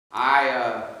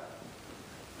I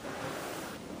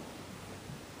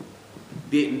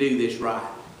didn't do this right.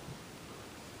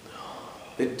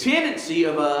 The tendency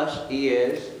of us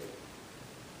is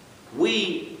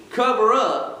we cover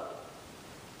up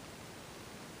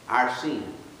our sin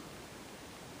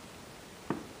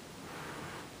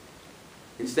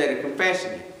instead of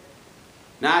confessing it.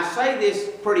 Now, I say this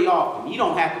pretty often. You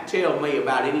don't have to tell me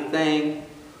about anything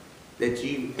that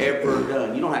you've ever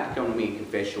done. You don't have to come to me and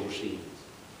confess your sins.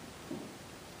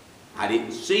 I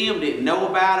didn't see them, didn't know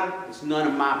about them. It's none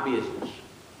of my business.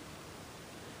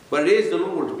 But it is the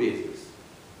Lord's business.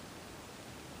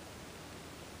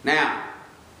 Now,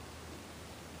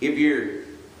 if you're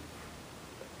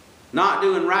not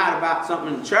doing right about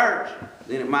something in the church,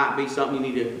 then it might be something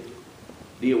you need to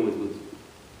deal with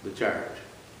the church.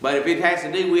 But if it has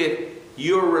to do with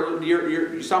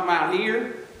your something out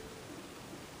here,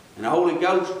 and the Holy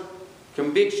Ghost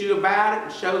convicts you about it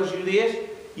and shows you this,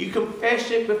 you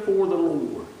confess it before the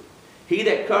Lord. He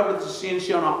that covereth the sin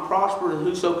shall not prosper, and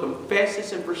whoso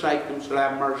confesseth and forsaketh them shall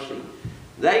have mercy.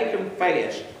 They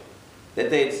confessed that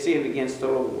they had sinned against the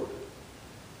Lord.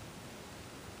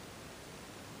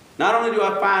 Not only do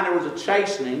I find there was a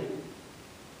chastening,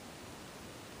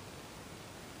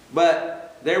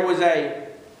 but there was a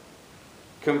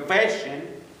confession.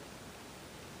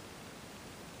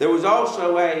 There was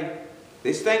also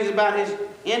these things about his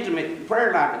intimate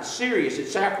prayer life. It's serious,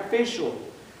 it's sacrificial.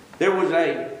 There was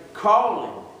a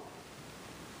calling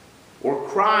or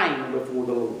crying before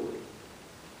the Lord.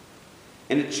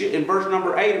 In verse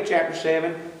number 8 of chapter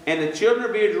 7, and the children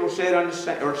of Israel said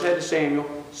to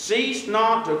Samuel, cease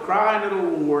not to cry unto the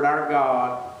Lord our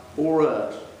God for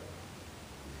us,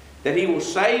 that he will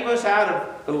save us out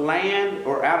of the land,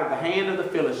 or out of the hand of the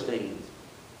Philistines.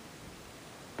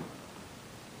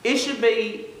 It should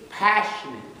be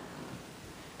passionate.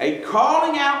 A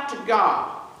calling out to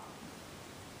God.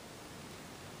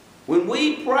 When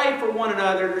we pray for one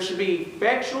another, there should be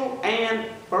effectual and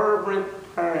fervent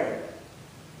prayer.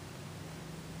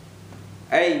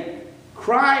 A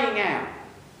crying out.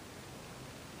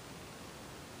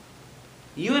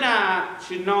 You and I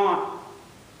should not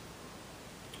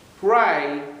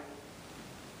pray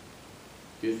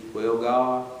just, well,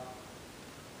 God,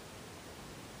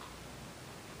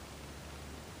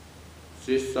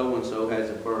 just so-and-so has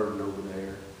a burden over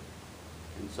there.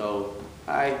 And so,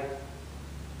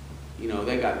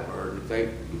 they got a burden.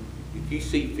 If you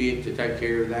see fit to take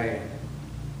care of that,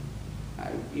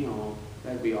 that'd be all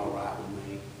right with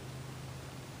me.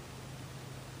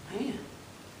 Man,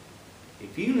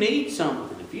 if you need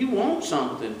something, if you want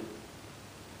something,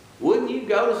 wouldn't you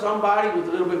go to somebody with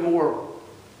a little bit more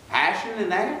passion than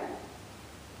that?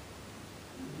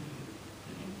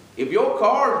 If your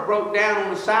car is broke down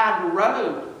on the side of the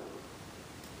road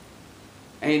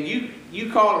and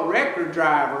you call a record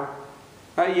driver,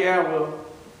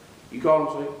 you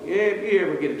call him and say, yeah, if you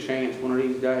ever get a chance one of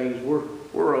these days,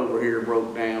 we're over here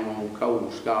broke down on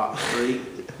Cold Scott Street.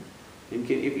 And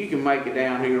if you can make it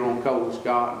down here on Cold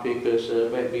Scott and pick us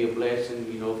up, that'd be a blessing,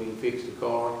 if you can fix the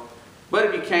car. But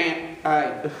if you can't,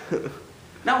 hey.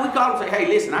 No, we call him and say, hey,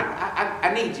 listen,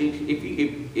 I need you,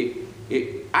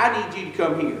 I need you to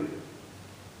come here.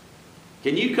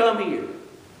 Can you come here?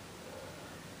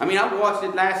 I watched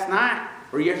it last night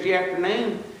or yesterday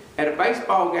afternoon at a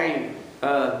baseball game.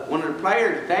 One of the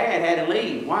players' dad had to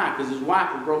leave. Why? Because his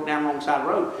wife was broke down alongside the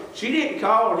road. She didn't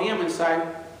call him and say,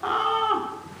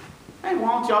 hey,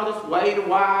 why don't y'all just wait a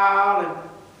while? And,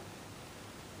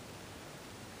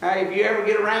 hey, if you ever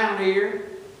get around here,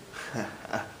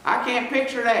 I can't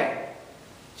picture that.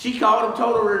 She called him,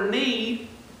 told her her need,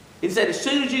 and said, as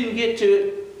soon as you can get to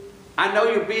it, I know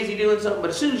you're busy doing something, but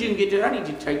as soon as you can get to it, I need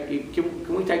you to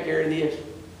can we take care of this?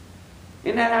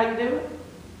 Isn't that how you do it?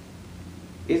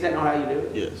 Is that not how you do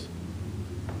it? Yes.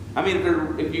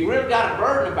 If you really got a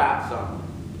burden about something,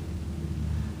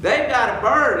 they've got a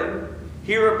burden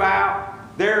here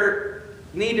about their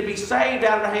need to be saved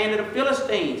out of the hand of the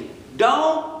Philistines.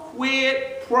 Don't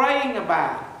quit praying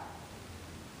about it.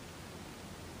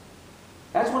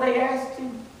 That's what they asked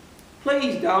him.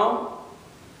 Please don't.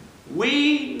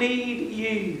 We need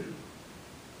you.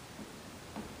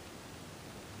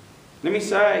 Let me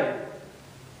say,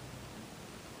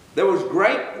 there was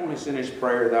gratefulness in his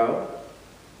prayer, though.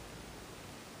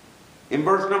 In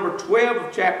verse number 12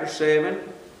 of chapter 7,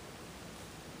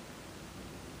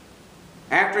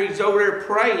 after he's over there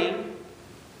praying,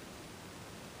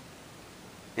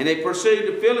 and they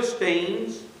pursued the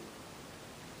Philistines,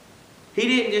 he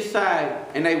didn't just say,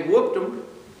 and they whooped them,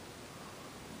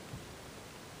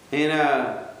 and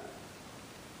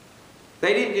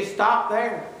they didn't just stop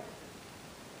there.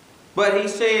 But he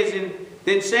says in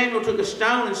Then Samuel took a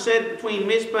stone and set it between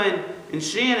Mizpah and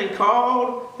Shin, and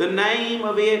called the name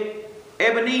of it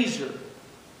Ebenezer,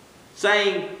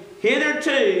 saying,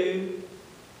 hitherto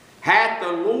hath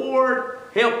the Lord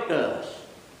helped us.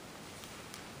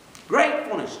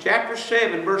 Gratefulness, chapter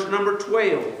 7, verse number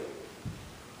 12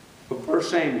 of 1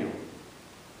 Samuel.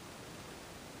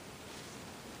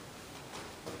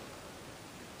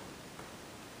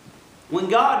 When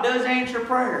God does answer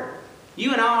prayer,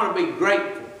 you and I ought to be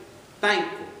grateful,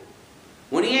 thankful.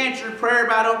 When He answered prayer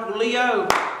about Uncle Leo,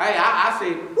 hey, I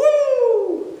said,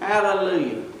 woo,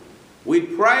 hallelujah. We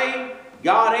prayed,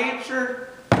 God answered.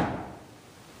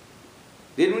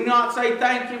 Did we not say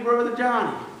thank you, Brother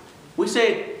Johnny? We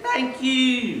said, thank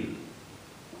you.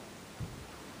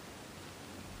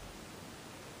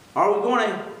 Are we going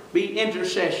to be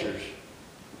intercessors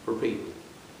for people?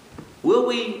 Will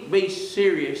we be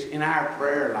serious in our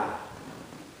prayer life?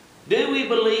 Do we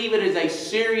believe it is a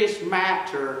serious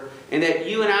matter and that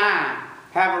you and I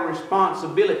have a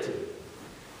responsibility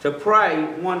to pray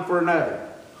one for another?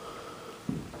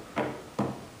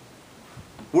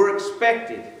 We're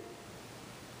expected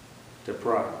to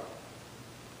pray.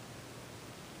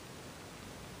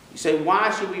 You say,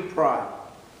 why should we pray?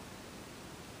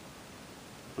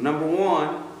 Well, number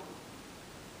one,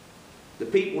 the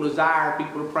people desire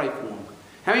people to pray for them.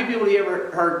 How many people have you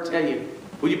ever heard tell you,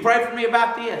 will you pray for me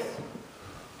about this?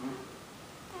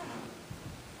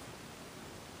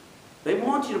 They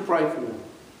want you to pray for them.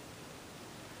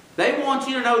 They want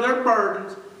you to know their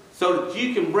burdens so that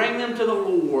you can bring them to the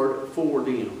Lord for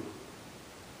them.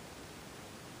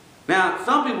 Now,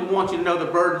 some people want you to know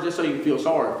the burdens just so you can feel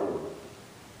sorry for them.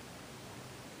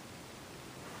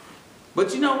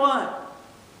 But you know what?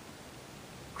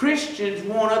 Christians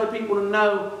want other people to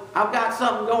know, I've got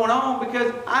something going on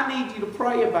because I need you to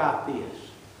pray about this.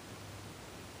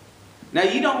 Now,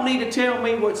 you don't need to tell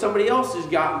me what somebody else has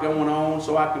got going on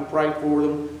so I can pray for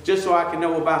them, just so I can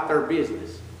know about their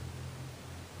business.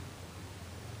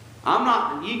 I'm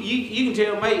not, you can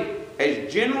tell me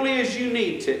as generally as you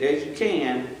need to, as you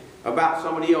can, about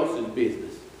somebody else's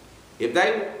business. If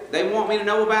they want me to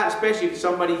know about it, especially if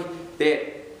somebody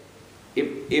that,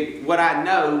 if what I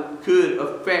know could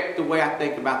affect the way I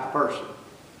think about the person.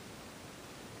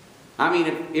 I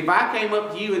mean, if I came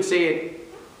up to you and said,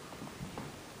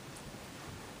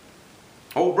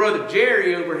 old Brother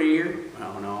Jerry over here,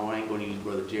 oh no, I ain't going to use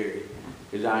Brother Jerry,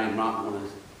 because I am not going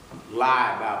to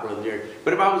lie about Brother Jerry.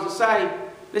 But if I was to say,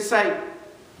 let's say,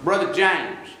 Brother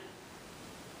James.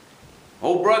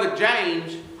 Old Brother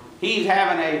James, he's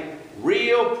having a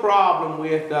real problem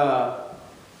with,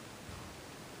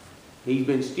 he's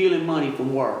been stealing money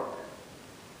from work.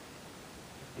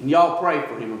 And y'all pray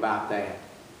for him about that.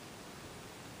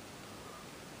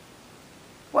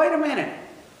 Wait a minute.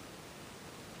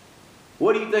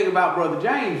 What do you think about Brother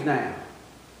James now?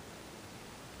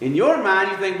 In your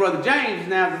mind, you think Brother James is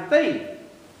now the thief,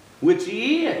 which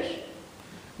he is.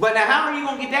 But now how are you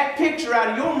going to get that picture out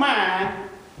of your mind,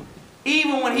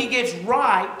 even when he gets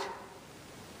right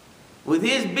with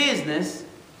his business,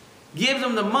 gives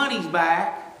them the monies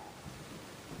back?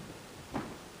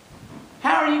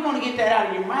 How are you going to get that out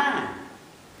of your mind?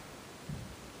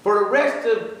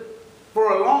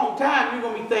 For a long time, you're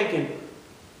going to be thinking,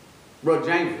 Brother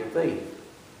James is a thief.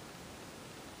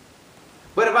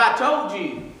 But if I told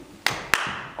you,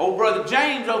 old Brother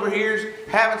James over here is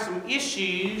having some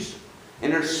issues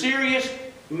and they're serious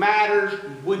matters,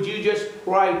 would you just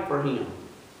pray for him?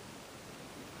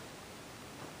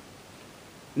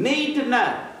 Need to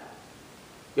know.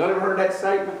 Y'all ever heard that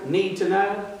statement? Need to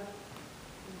know?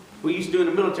 We used to do in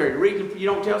the military. The reason you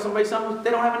don't tell somebody something,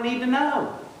 they don't have a need to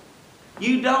know.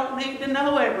 You don't need to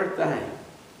know everything.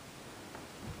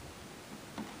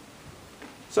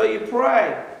 So you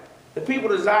pray. The people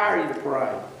desire you to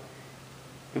pray.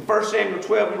 In 1 Samuel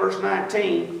 12 and verse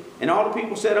 19, and all the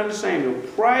people said unto Samuel,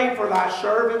 pray for thy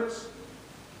servants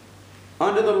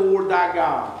unto the Lord thy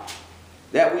God,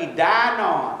 that we die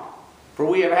not, for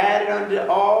we have added unto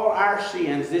all our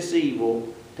sins this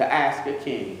evil to ask a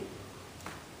king.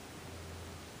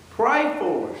 Pray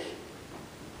for us.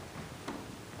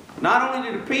 Not only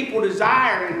do the people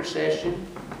desire intercession,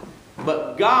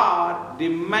 but God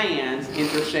demands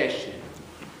intercession.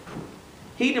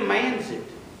 He demands it.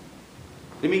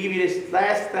 Let me give you this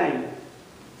last thing.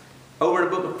 Over in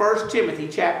the book of 1 Timothy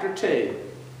chapter 2.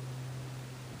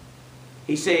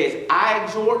 He says, I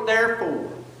exhort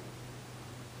therefore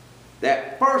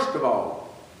that first of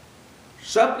all,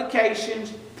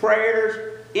 supplications,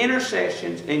 prayers,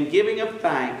 intercessions, and giving of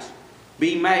thanks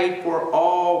be made for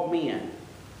all men,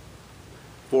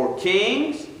 for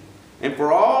kings, and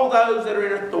for all those that are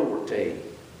in authority,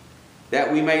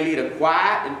 that we may lead a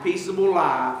quiet and peaceable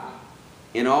life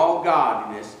in all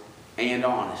godliness and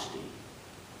honesty.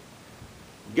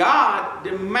 God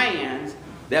demands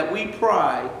that we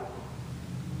pray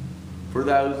for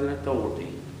those in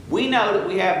authority. We know that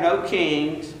we have no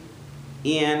kings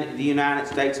in the United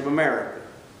States of America.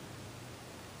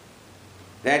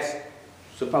 That's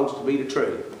supposed to be the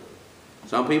truth.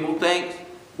 Some people think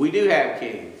we do have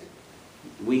kings.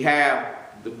 We have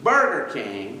the Burger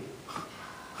King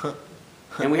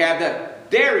and we have the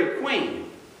Dairy Queen,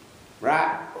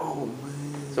 right? Oh,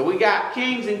 man. So we got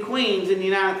kings and queens in the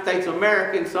United States of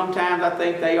America, and sometimes I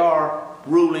think they are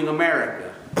ruling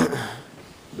America.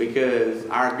 Because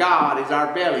our God is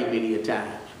our belly many a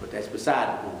times, but that's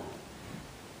beside the point.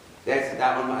 That's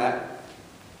that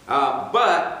one.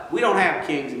 But we don't have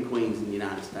kings and queens in the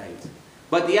United States.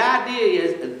 But the idea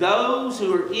is those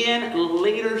who are in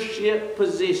leadership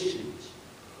positions,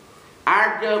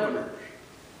 our governors,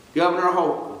 Governor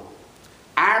Holcomb,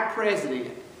 our president,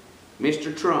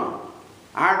 Mr. Trump,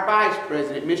 our vice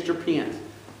president, Mr. Pence,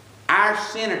 our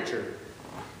senator,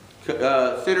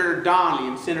 Senator Donnelly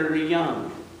and Senator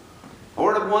Young,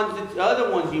 or the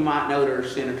other ones you might know that are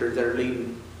senators that are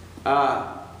leading.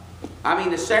 I mean,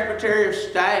 the Secretary of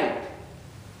State,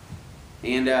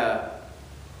 and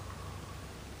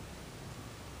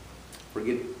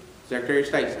forget Secretary of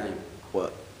State's name.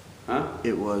 What? Huh?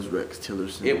 It was Rex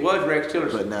Tillerson. It was Rex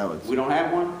Tillerson. But now it's... We don't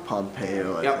have one?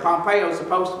 Pompeo. I Yeah, think. Pompeo's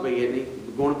supposed to be, isn't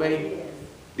he? Going to be? Yes.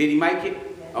 Did he make it?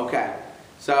 Yes. Okay.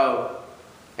 So,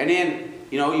 and then,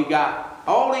 you know, you've got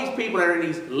all these people that are in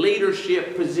these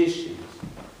leadership positions.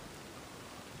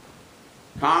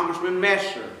 Congressman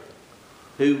Messer,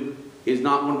 who is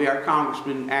not going to be our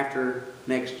congressman after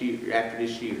next year, after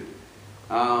this year.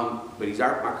 But he's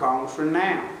our congressman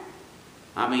now.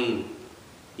 I mean,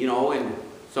 you know, and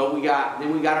so we got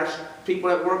our people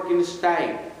that work in the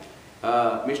state.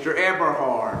 Mr.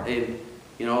 Eberhard, and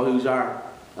you know, who's our.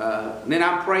 Then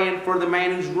I'm praying for the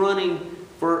man who's running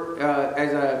for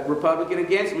as a Republican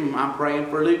against him. I'm praying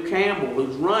for Luke Campbell,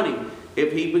 who's running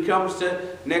if he becomes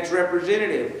the next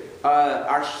representative.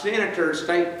 Our senator,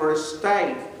 state for a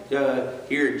state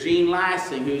here, Gene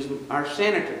Lansing, who's our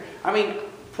senator. I mean,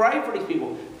 pray for these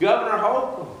people. Governor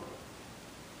Holcomb.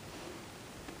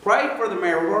 Pray for the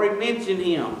mayor. We've already mentioned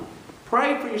him.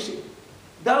 Pray for your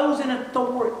those in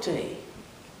authority.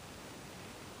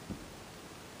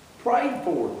 Pray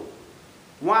for them.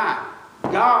 Why?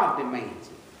 God demands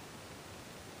it.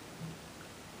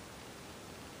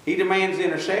 He demands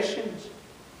intercessions.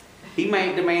 He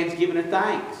demands giving of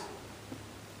thanks.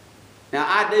 Now,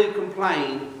 I do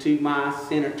complain to my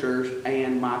senators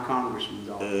and my congressmen's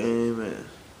office. Amen.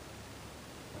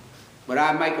 But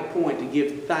I make a point to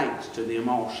give thanks to them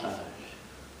also.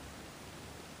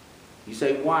 You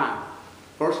say, why?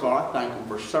 First of all, I thank them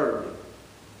for serving.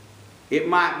 It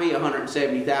might be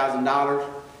 $170,000,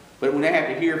 but when they have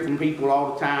to hear from people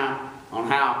all the time on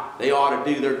how they ought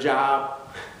to do their job,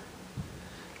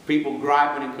 people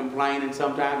griping and complaining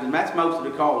sometimes, and that's most of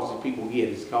the calls that people get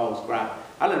is calls griping.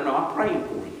 I let them know I'm praying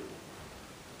for you.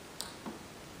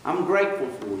 I'm grateful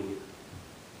for you.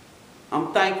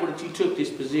 I'm thankful that you took this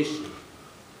position. You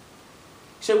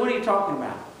say, what are you talking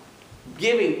about?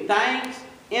 Giving thanks,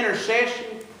 intercession,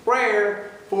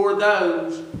 prayer for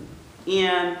those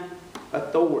in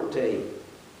authority,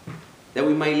 that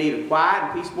we may lead a quiet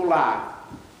and peaceable life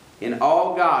in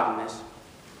all godliness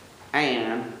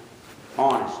and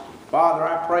honesty. Father,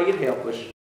 I pray you'd help us